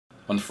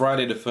On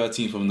Friday the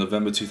 13th of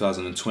November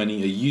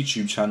 2020, a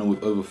YouTube channel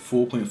with over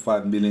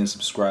 4.5 million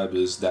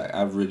subscribers that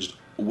averaged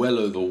well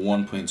over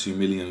 1.2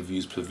 million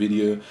views per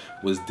video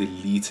was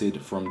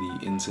deleted from the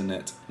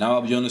internet. Now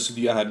I'll be honest with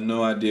you, I had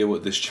no idea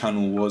what this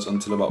channel was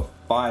until about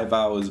 5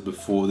 hours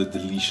before the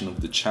deletion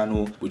of the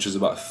channel, which was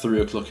about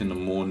 3 o'clock in the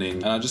morning,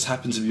 and I just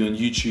happened to be on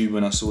YouTube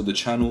when I saw the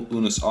channel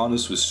Unus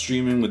Annus was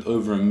streaming with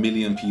over 1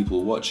 million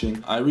people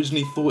watching. I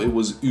originally thought it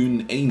was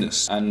Unus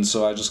Annus, and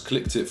so I just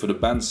clicked it for the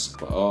bands,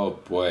 but oh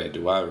boy,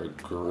 do I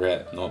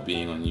regret not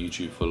being on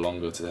YouTube for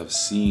longer to have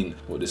seen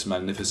what this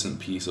magnificent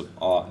piece of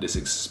art, this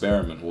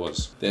experiment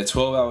was. Their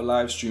 12-hour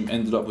live stream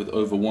ended up with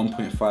over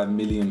 1.5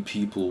 million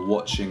people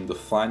watching the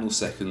final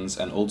seconds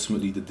and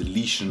ultimately the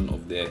deletion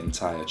of their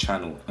entire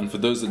channel. And for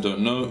those that don't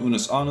know,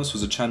 Unus Annus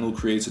was a channel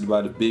created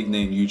by the big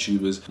name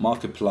YouTubers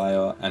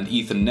Markiplier and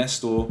Ethan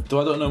Nestor.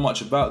 Though I don't know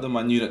much about them,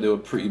 I knew that they were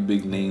pretty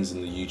big names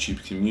in the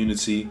YouTube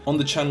community. On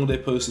the channel they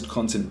posted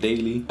content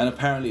daily, and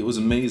apparently it was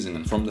amazing,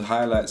 and from the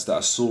highlights that I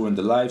saw in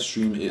the live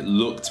stream, it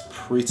looked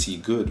pretty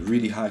good.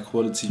 Really high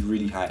quality,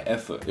 really high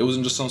effort. It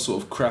wasn't just some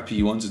sort of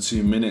crappy 1 to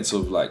 2 minutes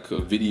of like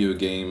a video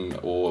game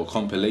or a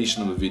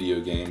compilation of a video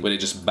game where they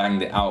just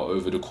banged it out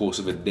over the course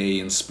of a day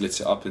and split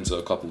it up into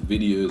a couple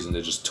videos and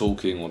they're just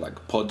talking or like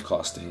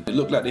podcasting. It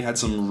looked like they had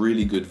some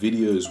really good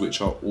videos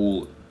which are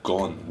all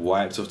gone,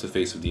 wiped off the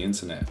face of the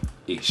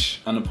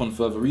internet-ish. And upon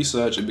further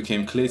research, it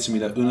became clear to me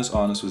that Unus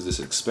Annus was this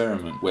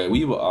experiment where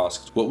we were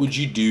asked, what would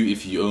you do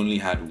if you only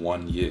had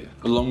 1 year?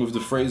 Along with the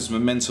phrase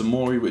Memento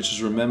Mori, which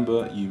is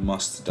remember, you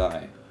must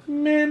die.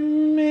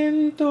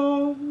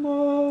 Memento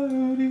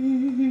Mori.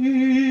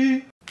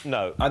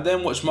 No. I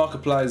then watched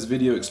Markiplier's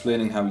video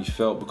explaining how he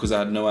felt because I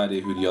had no idea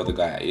who the other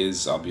guy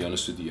is. I'll be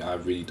honest with you, I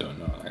really don't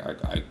know.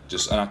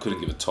 I couldn't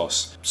give a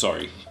toss.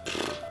 Sorry.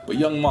 But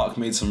young Mark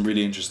made some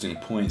really interesting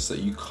points that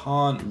you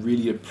can't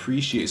really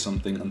appreciate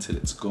something until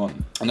it's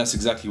gone. And that's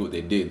exactly what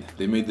they did.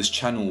 They made this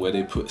channel where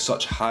they put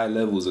such high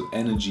levels of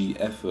energy,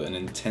 effort, and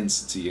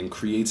intensity and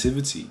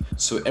creativity.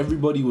 So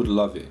everybody would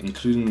love it,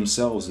 including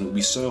themselves, and it would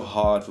be so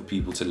hard for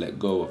people to let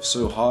go of,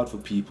 so hard for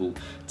people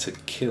to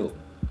kill.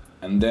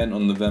 And then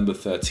on November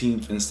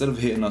 13th, instead of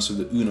hitting us with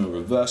the Uno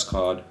reverse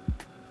card,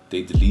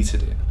 they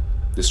deleted it.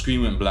 The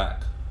screen went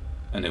black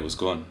and it was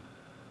gone.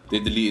 They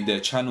deleted their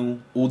channel,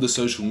 all the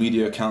social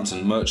media accounts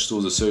and merch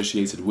stores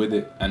associated with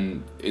it,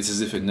 and it's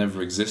as if it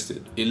never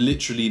existed. It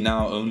literally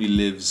now only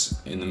lives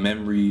in the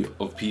memory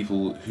of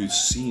people who'd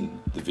seen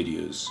the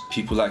videos.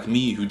 People like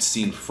me who'd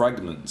seen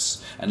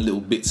fragments and little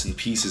bits and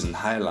pieces and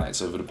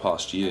highlights over the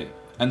past year.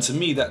 And to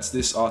me, that's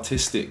this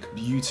artistic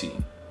beauty,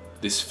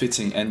 this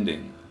fitting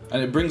ending.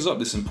 And it brings up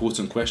this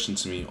important question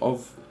to me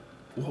of,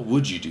 what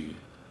would you do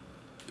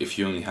if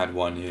you only had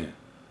 1 year?